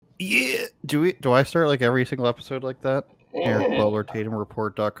Yeah. Do I start like every single episode like that? Eric Butler,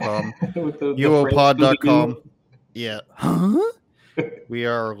 TatumReport.com, With the UOPod.com. Yeah. Huh? We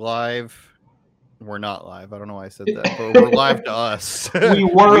are live. We're not live. I don't know why I said that, but we're live to us. We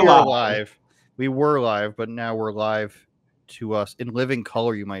were live. We were live, but now we're live to us in living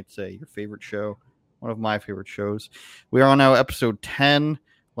color, you might say. Your favorite show. One of my favorite shows. We are on now episode 10.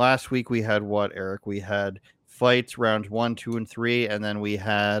 Last week we had what, Eric? We had fights rounds 1, 2, and 3, and then we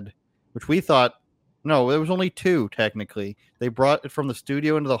had, which we thought, no, it was only 2 technically. They brought it from the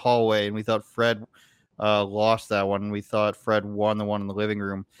studio into the hallway, and we thought Fred lost that one. We thought Fred won the one in the living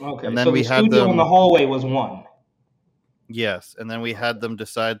room. Okay, and then so we the had studio them in the hallway was 1. Yes, and then we had them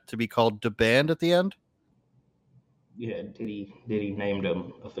decide to be called the band at the end. Yeah, did he name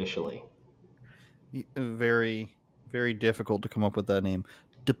them officially? Very, very difficult to come up with that name.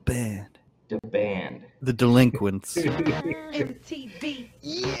 The band. The band. The Delinquents. MTV.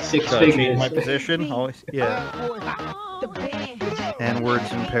 Six figures. My position, always, yeah. And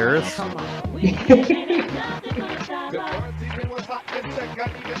words in Paris. I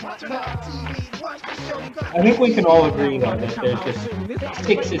think we can all agree though that there's just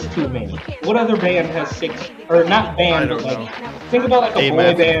 6 is too many. What other band has 6? Or not band, but like think about like a Dave boy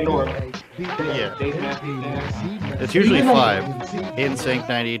Matthews. band or Yeah. Band. It's usually 5. NSYNC,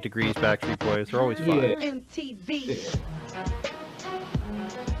 98 Degrees, Backstreet Boys. They're always 5. Yeah. MTV.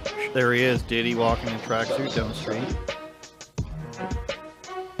 There he is, Diddy walking in tracksuit down the street.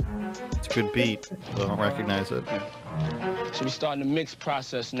 It's a good beat, but I don't recognize it. So we starting the mix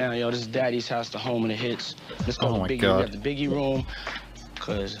process now, yo. This is Daddy's house, the home of the hits. Let's go Oh to my Biggie. God. We got the Biggie room,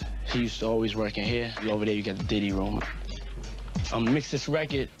 cause he used to always work in here. Over there, you got the Diddy room. Mix this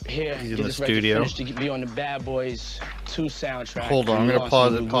record here. He's in get the this record studio. finished to be on the Bad Boys 2 soundtrack. Hold on, I'm We going to lost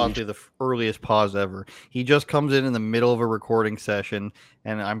pause some it, new possibly the earliest pause ever. He just comes in the middle of a recording session,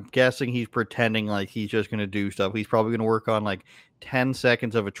 and I'm guessing he's pretending like he's just going to do stuff. He's probably going to work on like 10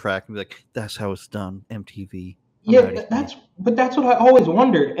 seconds of a track and be like, that's how it's done, MTV. Yeah, that's what I always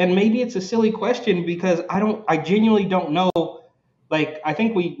wondered. And maybe it's a silly question because I genuinely don't know. Like, I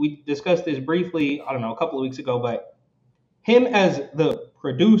think we discussed this briefly, I don't know, a couple of weeks ago, but him as the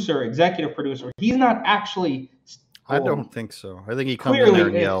producer, executive producer, he's not actually. I don't think so. I think he comes in there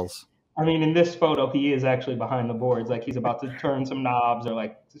and yells. I mean, in this photo, he is actually behind the boards, like he's about to turn some knobs or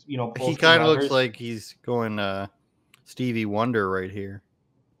like, pull He some kind of levers. looks like he's going Stevie Wonder right here.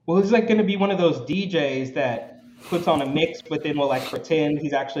 Well, he's like going to be one of those DJs that puts on a mix, but then will like pretend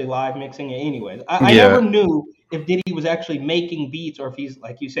he's actually live mixing it anyways. I never knew if Diddy was actually making beats or if he's,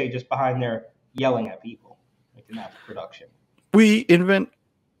 like you say, just behind there yelling at people, like in that production. We invent.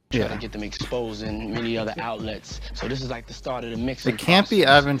 Try to get them exposed in many other outlets. So this is like the start of the mixing. It can't be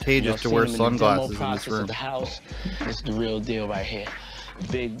process. advantageous to wear seeing them in the demo sunglasses in this process of room. The house. This is the real deal right here.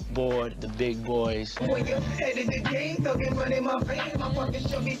 Big board, the big boys. I wonder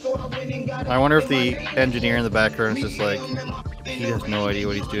if the engineer in the background is just like, he has no idea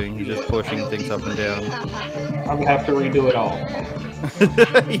what he's doing. He's just pushing things up and down. I'm going to have to redo it all.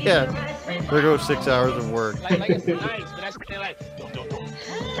 Yeah. There goes 6 hours of work. Like it's nice, but that's like.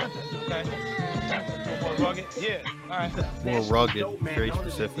 Okay. Rugged? Yeah. All right. More rugged, very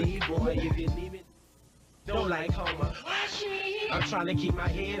specific. Don't like Homer. I'm trying to keep my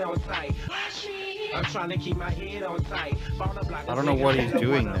head on tight. I'm trying to keep my head on tight. I don't know what he's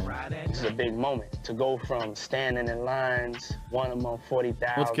doing there. This is a big moment to go from standing in lines, one among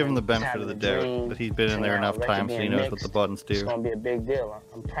 40,000. Let's give him the benefit of the doubt that he's been in there enough times so he knows what the buttons do. It's gonna be a big deal.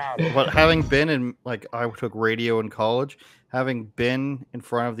 I'm proud of it. But having been in, like, I took radio in college, having been in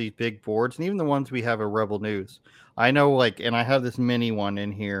front of these big boards, and even the ones we have at Rebel News, I know, like, and I have this mini one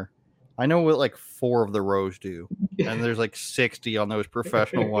in here. I know what like 4 of the rows do, and there's like 60 on those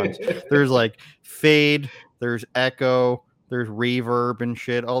professional ones. There's like fade, there's echo, there's reverb and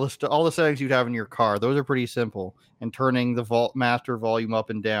shit. All the settings you'd have in your car. Those are pretty simple. And turning the master volume up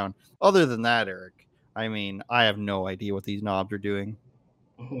and down. Other than that, Eric, I mean, I have no idea what these knobs are doing.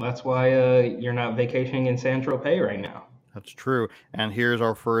 That's why you're not vacationing in San Tropez right now. That's true. And here's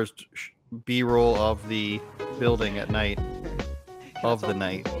our first B-roll of the building at night. Of the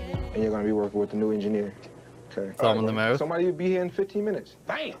night. And you're going to be working with the new engineer. Okay. Thumb in the mouth. Somebody will be here in 15 minutes.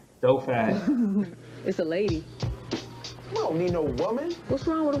 Bam! So fast. It's a lady. We don't need no woman. What's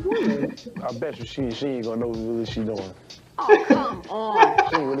wrong with a woman? I bet you she ain't going to know what she doing. Oh, come on.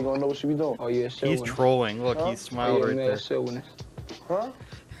 She ain't really going to know what she be doing. Are you a He's chauvinist? trolling. Look, he smiled right there. Chauvinist? Huh?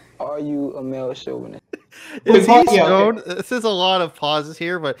 Are you a male chauvinist? Is he Yeah, stoned? This is a lot of pauses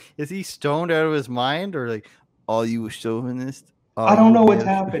here, but is he stoned out of his mind or like, are you a chauvinist? I don't know what's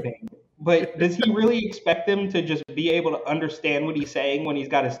happening. But does he really expect them to just be able to understand what he's saying when he's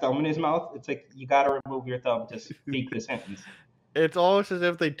got his thumb in his mouth? It's like you got to remove your thumb to speak the sentence. It's almost as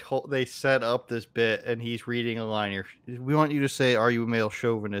if they set up this bit and he's reading a line here. We want you to say, "Are you a male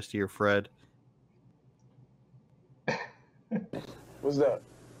chauvinist?" Here, Fred. What's that?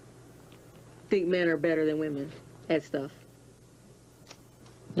 Think men are better than women at stuff.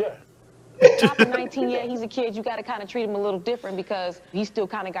 Yeah. Chopper 19, yeah, he's a kid. You got to kind of treat him a little different because he still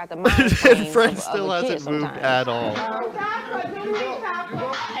kind of got the mind And frame Fred of still a kid hasn't moved sometimes. at all.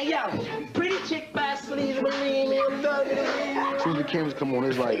 Hey, yo, pretty chick fast sleeves, believe me, I'm done with it. As soon as the cameras come on,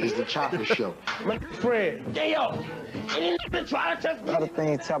 it's like it's the Chopper show. Fred, hey, yo, any nigga try to touch A lot of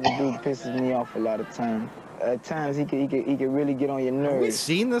things Chopper do pisses me off a lot of times. At times he can really get on your Have we nerves.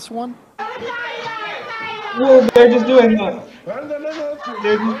 seen this one? Well, they're just doing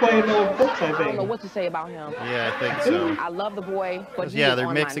they're just playing the old clips, I I don't know think. what to say about him. Yeah, I think so. I love the boy, but he Yeah, is they're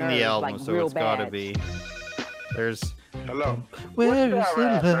on my mixing the nerves, album, like, so real it's gotta bad. be. There's. Hello. Where is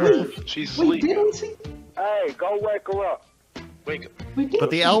the love? She's Wait, sleeping. did we see? Hey, go wake her up. Wake her. We did But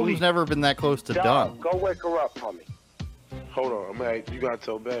the see- album's never been that close to done. Go wake her up for me. Hold on, you gotta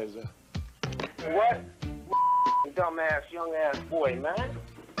tell Bez that. What? Dumbass, young ass boy, man.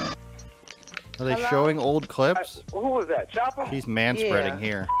 Are they showing old clips? Who was that? Chopper? She's manspreading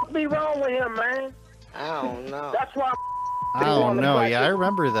here. What be wrong with him, man? I don't know. That's why I don't know. Yeah, I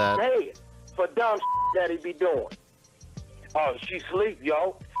remember that. hey for dumb that he be doing. Oh, she sleep,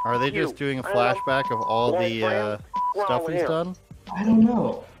 yo. Are they just doing a flashback of all the stuff he's done? I don't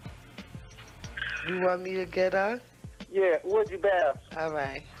know. You want me to get up? Yeah, would you, Babs? All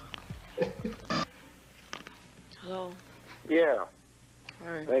right. Hello. Yeah.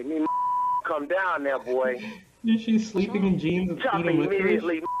 All right. Make me come down there, boy. She's sleeping in jeans and Chopper eating licorice.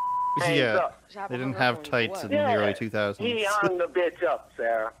 immediately hangs Yeah, up. they didn't have tights in the Yeah. early He 2000s. hung the bitch up,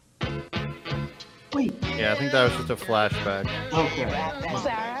 Sarah. Wait. Yeah, I think that was just a flashback. Okay.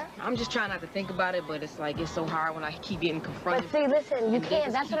 Sarah, I'm just trying not to think about it, but it's like it's so hard when I keep getting confronted. But see, listen, you and they can't.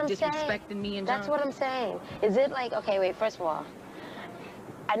 just That's keep what I'm saying. disrespecting me and That's John. what I'm saying. Is it like, okay, wait, first of all,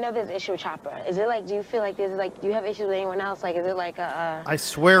 I know there's issue with Chopper. Is it like, do you feel like there's like, do you have issues with anyone else? Like, is it like a, I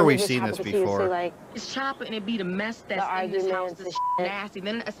swear is it we've just seen Chopper this 'cause he would say, before. like, It's Chopper and it be the mess that's The in this house, arguments, this the nasty.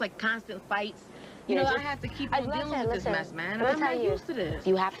 Then it's like constant fights. You Yeah, know, I just- have to keep I- on dealing with this listen, mess, man. And let I'm me not tell you, used to this.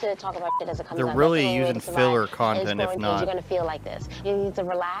 you have to talk about shit as it comes They're up. really That's the only way using to survive. filler And it's content, if quarantine, not. You're gonna feel like this. You need to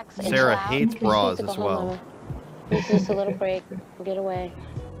relax. And Sarah chill out. hates You just need bras to go as home, well. mama. It's just a little break. Get away.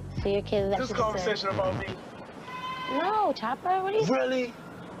 See your kids. That's This what it conversation about me. said. No, Chopper. What are you? Really?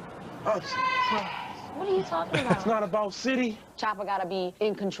 What are you talking about? It's not about city. Chopper gotta be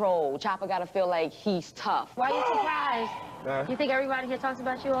in control. Chopper gotta feel like he's tough. Why are you surprised? You think everybody here talks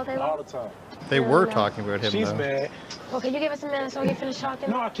about you all day All long? the time. They were talking about him, She's though. mad. Well, can you give us a minute so we can finish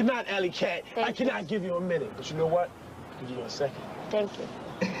talking? No, I cannot, Alley Cat. I Thank you. cannot give you a minute. But you know what? I'll give you a second. Thank you.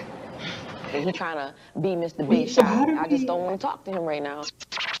 And he trying to be Mr. Big Wait, so how Shot. did I just we- don't want to talk to him right now.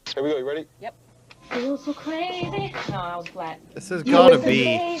 Here we go. You ready? Feel so crazy. No, I was flat. This has gotta listen, be.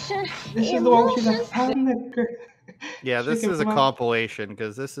 This is the one where she's like, I'm the girl. Yeah, this Chicken is a fly. compilation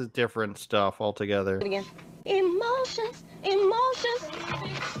because this is different stuff altogether. Do it again. Emotions, emotions,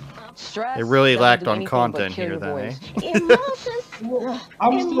 Stress. They really doesn't lacked do on anything content but kill here, your then, voice. emotions.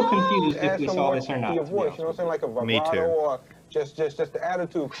 I'm still confused if we Add some saw more this or not. to your to be voice, honest. you know what I'm saying? Like a Me vibrato too. or just the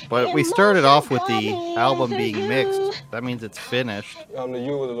attitude. But we started off with the album being mixed. That means it's finished. The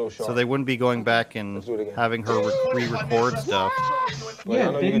you was a little sharp. So they wouldn't be going back and Let's do it again. having her re-record stuff. But I Yeah,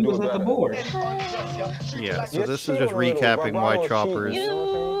 know you Biggie can do was it at the better. board. Yeah, so Yes, this she is just was a little recapping why vibrato, Chopper she- is you know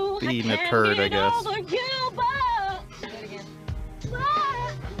what I'm saying? being a turd, I guess.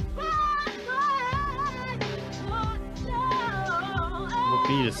 What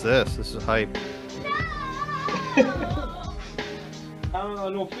beat is this? This is hype. I don't know,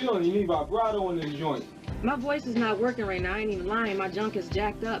 no feeling. You need vibrato in this joint. My voice is not working right now. I ain't even lying. My junk is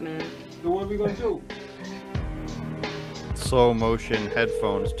jacked up, man. So what are we gonna do? Slow motion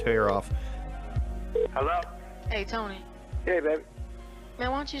headphones tear off. Hello? Hey, Tony. Hey, baby.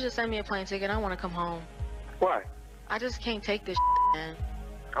 Man, why don't you just send me a plane ticket? I want to come home. Why? I just can't take this man.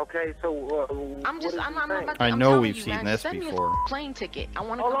 Okay, so I'm about to, I I'm know telling we've you, seen man, this send before. Me a plane ticket. I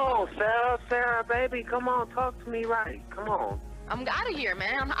want to Hold come home. on, Sarah, baby, come on, talk to me right. Come on. I'm out of here,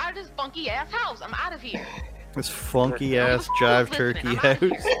 man. I'm out of this funky ass house. I'm out of here. This funky ass jive turkey I'm outta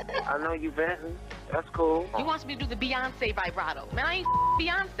house. I know you venting. That's cool. You wants me to do the Beyonce vibrato. Man, I ain't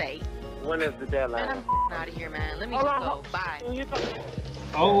Beyonce. When is the deadline? Man, I'm out of here, man. Let me just go. Bye.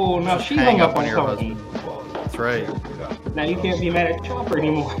 Oh, now she Hang hung up up on on your Tony. That's right. Now you can't be mad at Chopper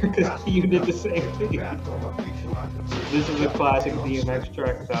anymore because you did the same thing. This is a classic DMX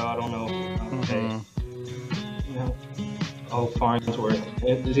track, so I don't know. Okay. No. Oh, Farnsworth.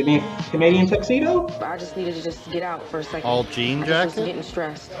 Is he in Canadian tuxedo? I just needed to just get out for a second. All jean I just was jacket? getting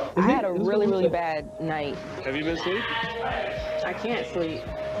stressed. I had a really, really bad night. Have you been asleep? I can't sleep.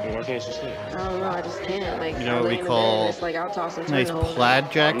 Why can't you sleep? I don't know. I just can't. Like, You know I what lay we in the call bed and it's like I'll toss and turn nice the whole plaid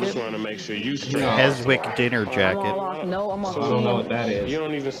I'm jacket? just trying to make sure you straight. Heswick dinner I'm all jacket. off. No, I'm off. I don't know what that is. You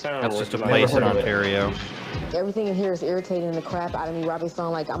don't even sound That's just a like place in heard of it. Ontario. Everything in here is irritating the crap out of me. Probably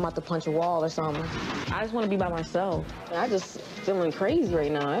sound like I'm about to punch a wall or something. I just want to be by myself. I just feeling crazy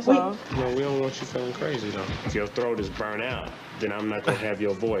right now. That's all. No, we don't want you feeling crazy though. If your throat is burnt out, then I'm not gonna have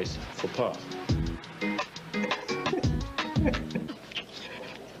your voice for Puff.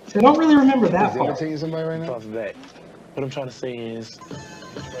 So I don't really remember that Is part. irritating somebody right now? Puff back. What I'm trying to say is,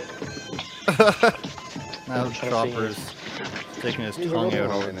 Now Chopper's sticking his tongue out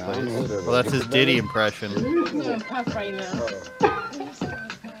all over the place. Well, that's his Diddy impression. Puff right now.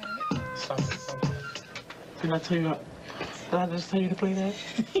 did I tell you? Did I just tell you to play that?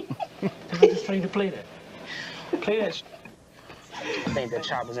 Did I just tell you to play that? Play that. I think that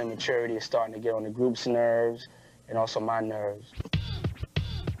Chopper's immaturity is starting to get on the group's nerves and also my nerves.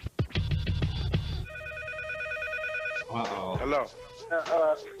 Uh-oh. Hello.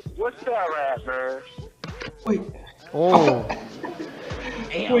 What's that rap, man? Wait. Oh,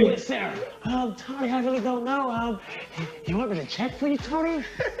 Hey, Wait. Sarah. Tony, I really don't know. You want me to check for you, Tony?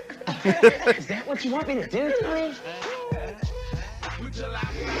 Is that what you want me to do, Tony?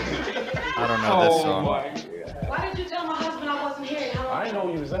 I don't know this Oh song. my. Why did you tell my husband I wasn't here? I didn't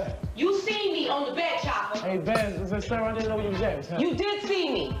know you was at. You seen me on the bed, Chopper. Hey, Ben, is that Sarah? I didn't know you was at. You did see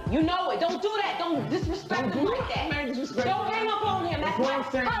me. You know it. Don't do that. Don't disrespect him like that. Man, disrespect. Don't hang up on him. That's my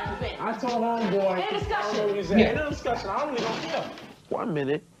husband. I told homeboy. End discussion. I don't know where he's at. Yeah. Ain't no discussion. I don't really don't care. 1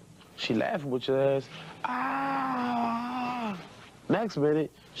 minute, she laughing with your ass. Ah. Next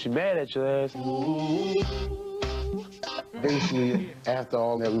minute, she mad at your ass. Basically, after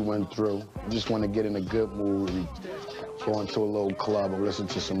all that we went through, I just want to get in a good mood and go into a little club and listen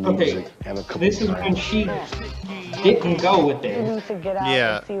to some music, Okay, have a couple this is when she didn't go with You it. need to get out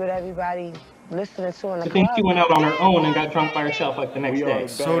Yeah. and see what everybody listening to in the I think club. she went out on her own and got drunk by herself like the next day.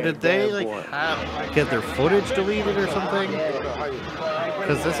 So did they like get their footage deleted or something?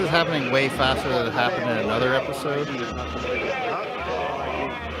 Because this is happening way faster than it happened in another episode.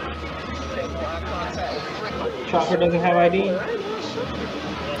 Chopper doesn't have ID.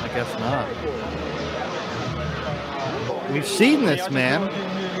 I guess not. We've seen this, man.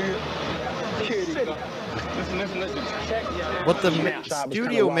 What the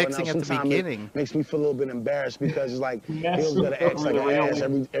studio mixing at the beginning. Makes me feel a little bit embarrassed because it's like That's Hill's gonna act like an ass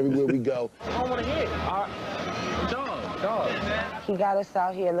everywhere we go. He got us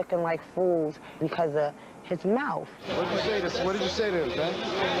out here looking like fools because of his mouth. What did you say to him, man?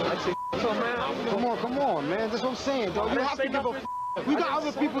 Come on, man. That's what I'm saying, dog. You have to give a We got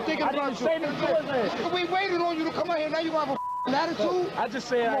other people thinking about you. We waited on you to come out here. Now you have a attitude? I just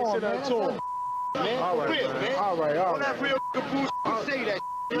say I said that too. All right. That real bullshit say that,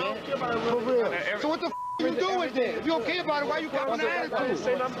 man. For real. So what the you doing then? If you don't care about it, why you got an attitude? I didn't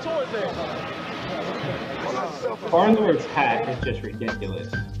say nothing to it then. Farnsworth's hat is just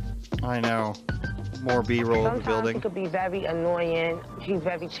ridiculous. I know. More B-roll of the Sometimes building. he could be very annoying. He's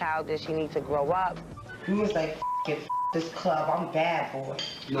very childish. He needs to grow up. He was like, this club, I'm bad, boy.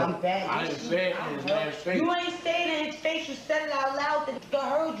 I'm bad. I didn't say it in his man's face. You ain't saying it in his face, you said it out loud, that he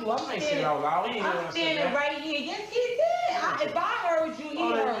heard you. I ain't saying it out loud. He ain't I'm gonna say standing that. right here. Yes, he did. If I heard you, he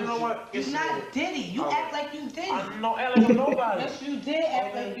heard You know what? You're not Diddy. You act like you Diddy. I'm not acting like nobody. Yes, you did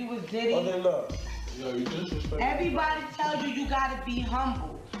act like you was Diddy. Oh, then look. Yo, you disrespect. Everybody tells you gotta be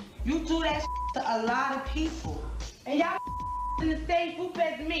humble. You do that to a lot of people. And y'all in the same group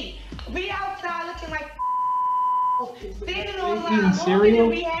as me. We outside looking like standing on line longer cereal? than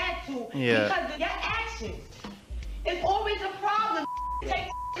we had to. Yeah. Because of your actions. It's always a problem. Take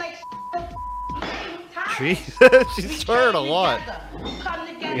like Jeez, she swearing a lot.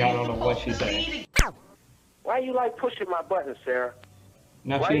 Yeah, I don't know what she's saying. Why you like pushing my buttons, Sarah?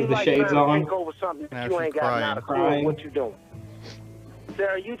 Now Why she you has the like shades trying to on. take over something Now that you she's ain't got crying. not a clue Crying. what you doing?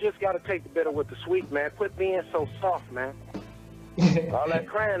 Sarah, you just got to take the bitter with the sweet, man. Quit being so soft, man. All that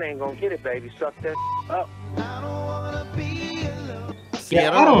crying ain't gonna get it, baby. Suck that up. See, I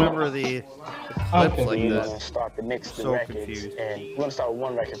don't remember the clips Okay. like We're this. gonna start to mix the So records, confused. and we're gonna start with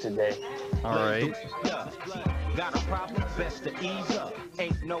one record today. All right. Got a problem, best to ease up.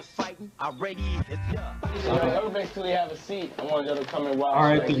 Ain't no fighting, already it's up. Everybody clearly have a seat. I want y'all to come and watch.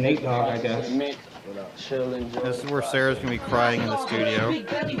 R.I.P. Nate Dogg, I guess. Mix. This is where Sarah's gonna be crying in the studio.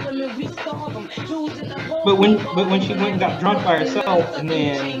 But when she went and got drunk by herself, and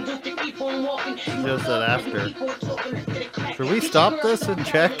then She does that after. Should we stop this and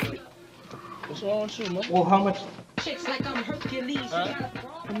check? What's wrong with you, man? Well, how much?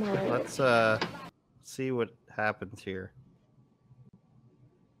 Let's see what happens here.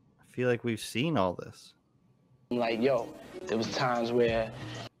 I feel like we've seen all this. Like, yo, there was times where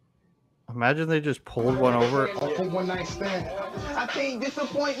Imagine they just pulled one over. For one night stand. I can't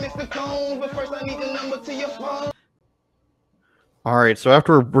disappoint Mr. Combs, but first I need the number to your phone. All right, so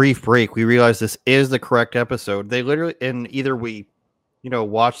after a brief break, we realized this is the correct episode. They literally, and either we,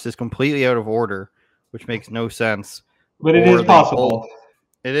 watched this completely out of order, which makes no sense. But it is possible.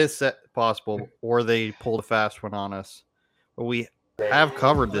 It is possible, or they pulled a fast one on us. But we have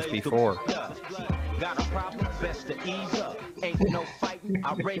covered this before.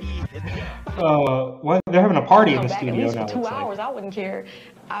 What? They're having a party in the studio at now. least 2 hours. I wouldn't care.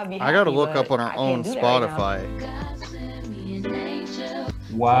 I'd be happy, I got to look but up on our I own can't do that right Spotify.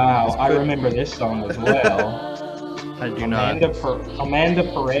 Wow, I remember this song as well. I do not. Amanda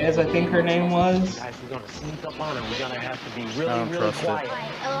Perez, I think her name was. Guys, we're gonna sneak up on him. We're gonna have to be I really, don't really trust it. quiet.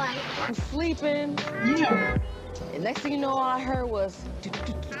 I'm sleeping. Yeah. And next thing you know, all I heard was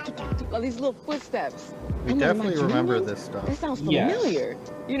all these little footsteps. We I'm like, definitely "Am I remember dreaming? this stuff. That sounds Yes. familiar,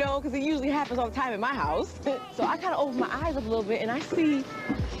 because it usually happens all the time in my house. So I kind of open my eyes up a little bit, and I see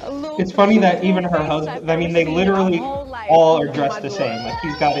a little. It's funny that even her face husband. I've I mean, never they seen in my literally whole life all come are through dressed my the door. same. Like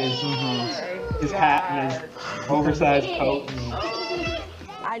he's got his hat and his oversized coat.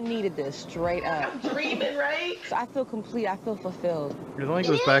 I needed this straight up. Dreaming, right? So I feel complete. I feel fulfilled. It only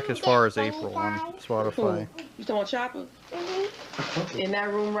goes back as far as April on Spotify. You talking about Chopper? In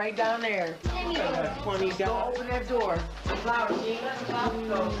that room right down there. Funny guy. Go open that door. Louder, Gene.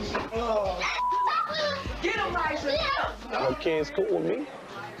 Get him, Liza. No kids cool with me.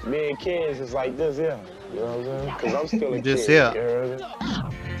 Me and kids is like this, yeah. You know what I'm saying? Because I'm still a Just, kid. yeah. You heard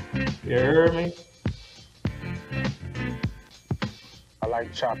me? You heard me? I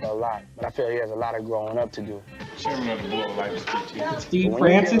like Chopper a lot, but I feel he has a lot of growing up to do. Steve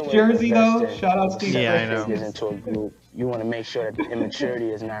Francis jersey though. Shout out Steve Yeah, I Francis. know. Get into a group, you want to make sure that the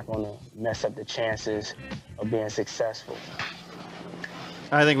immaturity is not going to mess up the chances of being successful.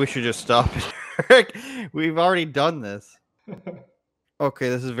 I think we should just stop it, Eric. We've already done this. Okay,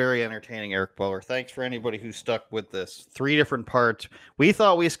 this is very entertaining, Eric Bowler. Thanks for anybody who stuck with this. 3 different parts. We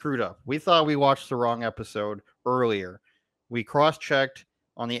thought we screwed up. We thought we watched the wrong episode earlier. We cross-checked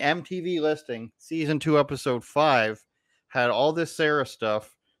on the MTV listing. Season 2, episode 5 had all this Sarah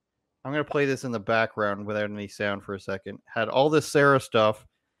stuff. I'm going to play this in the background without any sound for a second. Had all this Sarah stuff,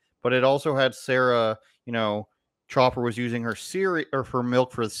 but it also had Sarah, Chopper was using her cereal or her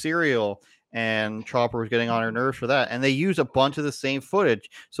milk for the cereal, and Chopper was getting on her nerves for that. And they use a bunch of the same footage.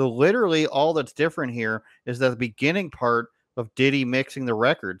 So literally all that's different here is that the beginning part of Diddy mixing the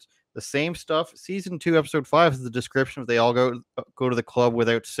records. The same stuff. Season 2, episode 5 is the description of they all go to the club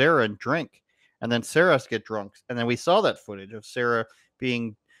without Sarah and drink. And then Sarah has to get drunk. And then we saw that footage of Sarah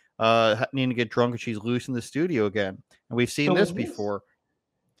being needing to get drunk and she's loose in the studio again. And we've seen this before.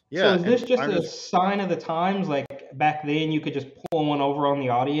 Yeah. So is this just a sign of the times? Like back then, you could just pull one over on the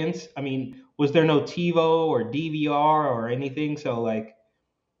audience. I mean, was there no TiVo or DVR or anything? So like,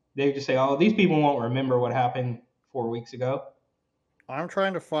 they just say, "Oh, these people won't remember what happened 4 weeks ago." I'm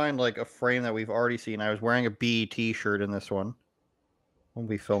trying to find like a frame that we've already seen. I was wearing a BET shirt in this one when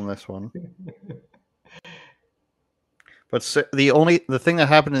we filmed this one. But the thing that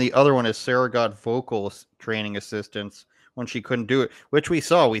happened in the other one is Sarah got vocal training assistance when she couldn't do it, which we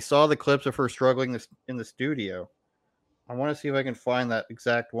saw. We saw the clips of her struggling in the studio. I want to see if I can find that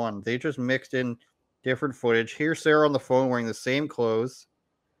exact one. They just mixed in different footage. Here's Sarah on the phone wearing the same clothes.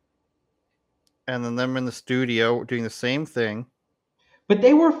 And then them in the studio doing the same thing. But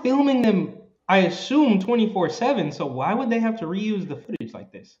they were filming them, I assume, 24/7. So why would they have to reuse the footage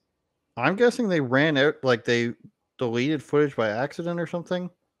like this? I'm guessing they ran out, like they deleted footage by accident or something.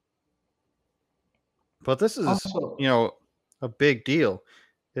 But this is, Also, a big deal.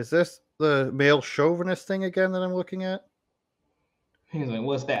 Is this the male chauvinist thing again that I'm looking at? he's like,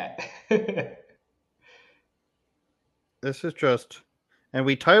 "What's that?" This is just, and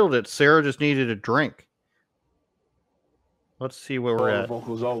we titled it, Sarah Just Needed a Drink. Let's see where we're All the at.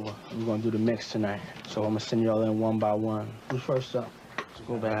 vocals over. We're going to do the mix tonight. So I'm going to send y'all in one by one. Who's first up? Let's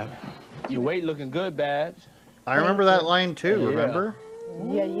go, Babs. Your weight looking good, Babs. I remember that line too, Yeah. remember?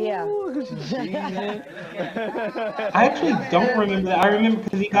 Yeah. I actually don't remember that. I remember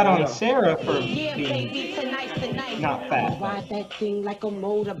because he got on Sarah for Yeah, being. baby, tonight's the night. not fat. Ride that thing like a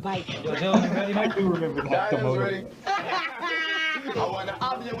motorbike. Yo, Dylan, you ready? I do remember that. The motor.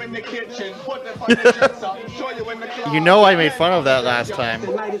 You know I made fun of that last time.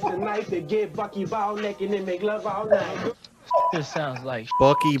 Tonight is the night to get Bucky ball naked and make love all night. This sounds like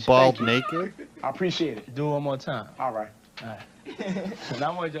Bucky bald naked? I appreciate it. Do it one more time. All right.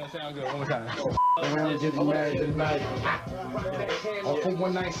 Now more just sound good. One more time. We're getting married tonight. Or for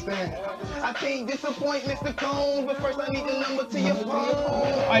one night stand. I can't disappoint Mr. Combs, but first I need the number to your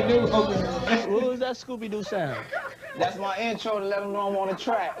phone. I do. Okay. What was that Scooby-Doo sound? That's my intro to let them know I'm on the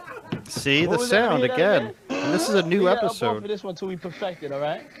track. See What the was that? sound Hear that again. And this is a new We gotta up episode. for this one till we perfect it, all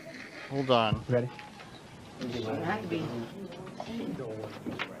right? Hold on. Ready?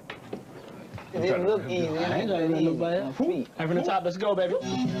 It look easy. I ain't gonna run nobody else. Hey, from the top, let's go, baby.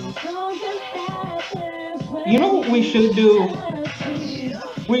 You know what we should do?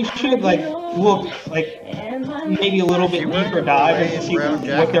 We should like look like maybe a little bit deeper dive and see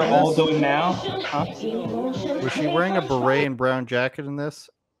what they're all doing now. Huh? Was she wearing a beret and brown jacket in this?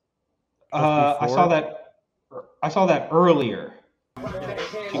 I saw that. I saw that earlier.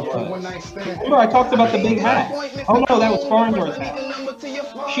 Remember, I talked about the big hat. Oh no, that was Farnsworth's hat.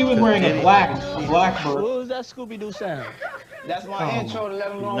 She was wearing a black What bird. was that Scooby-Doo sound? That's my intro to let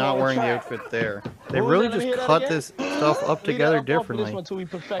them know I'm Not on wearing the the track. outfit there. They What was really that? Let me just hear that cut again? this stuff up We together gotta up for this differently. one till we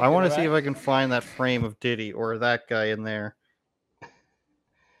perfect I want it, to see if all I can find that frame of Diddy or that guy in there.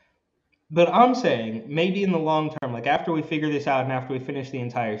 But I'm saying maybe in the long term, like after we figure this out and after we finish the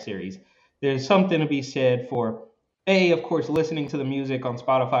entire series, there's something to be said for of course, listening to the music on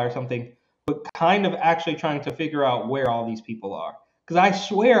Spotify or something, but kind of actually trying to figure out where all these people are. Because I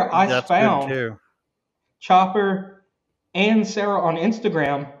swear I That's found good too. Chopper and Sarah on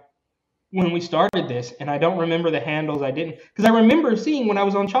Instagram when we started this, and I don't remember the handles. I didn't, because I remember seeing when I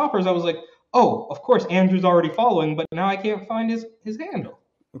was on Chopper's, I was like, oh, of course Andrew's already following, but now I can't find his handle.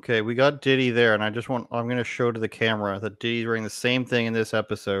 Okay, we got Diddy there, and I'm going to show to the camera that Diddy's wearing the same thing in this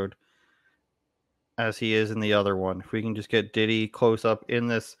episode as he is in the other one. If we can just get Diddy close up in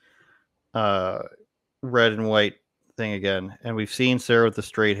this red and white thing again. And we've seen Sarah with the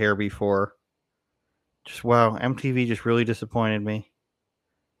straight hair before. Just wow, MTV just really disappointed me.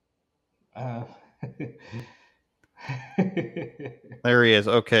 There he is.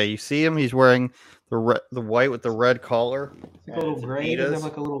 Okay, you see him? He's wearing the white with the red collar. It's like a little gray. Does it have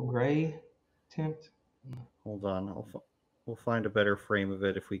like a little gray tint? Hold on. We'll find a better frame of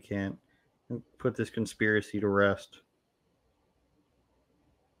it if we can't. And put this conspiracy to rest.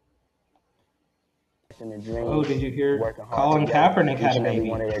 Oh, did you hear Colin Kaepernick had a baby?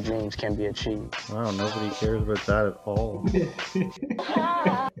 One of their dreams can be achieved. Wow, nobody cares about that at all.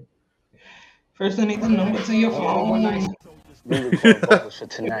 First, I need the number to your phone. We record vocals for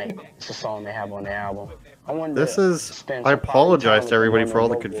tonight. It's a song they have on the album. I apologize to everybody for all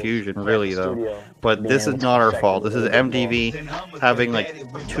the confusion, really, though. But this is not our fault. This is MTV having like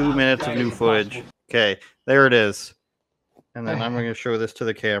 2 minutes of new footage. Okay, there it is. And then I'm going to show this to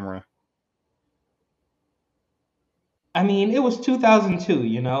the camera. I mean, it was 2002,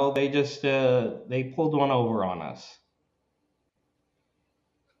 you know? They just, they pulled one over on us.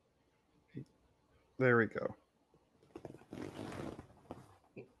 There we go.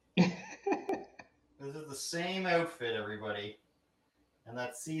 This is the same outfit, everybody. And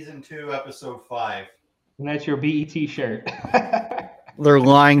that's season 2, episode 5. And that's your BET shirt. They're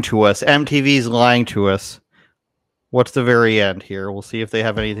lying to us. MTV's lying to us. What's the very end here? We'll see if they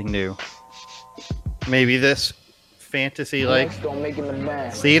have anything new. Maybe this fantasy like.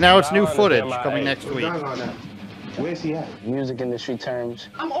 See, now it's new footage coming next week. Where's he at? Music industry terms.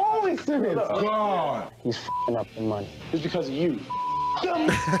 I'm always serious. God. He's f***ing up the money. It's because of you.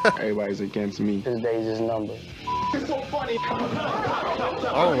 Everybody's against me. His days is numbered. It's so funny.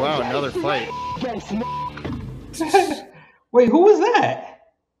 Oh, wow, another fight. Wait, who was that?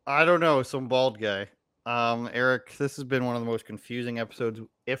 I don't know, some bald guy. Eric, this has been one of the most confusing episodes,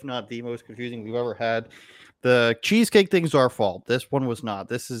 if not the most confusing we've ever had. The cheesecake thing's our fault. This one was not.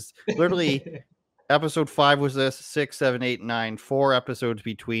 This is literally episode 5 was this, 6, 7, 8, 9, 4 episodes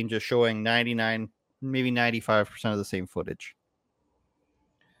between, just showing 99, maybe 95% of the same footage.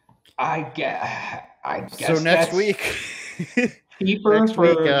 I guess so next week,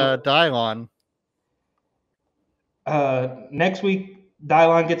 Dylon. Next week,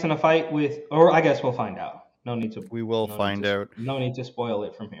 Dylon gets in a fight with, or I guess we'll find out. No need to. We will find out. No need to spoil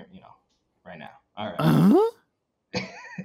it from here, right now. All right.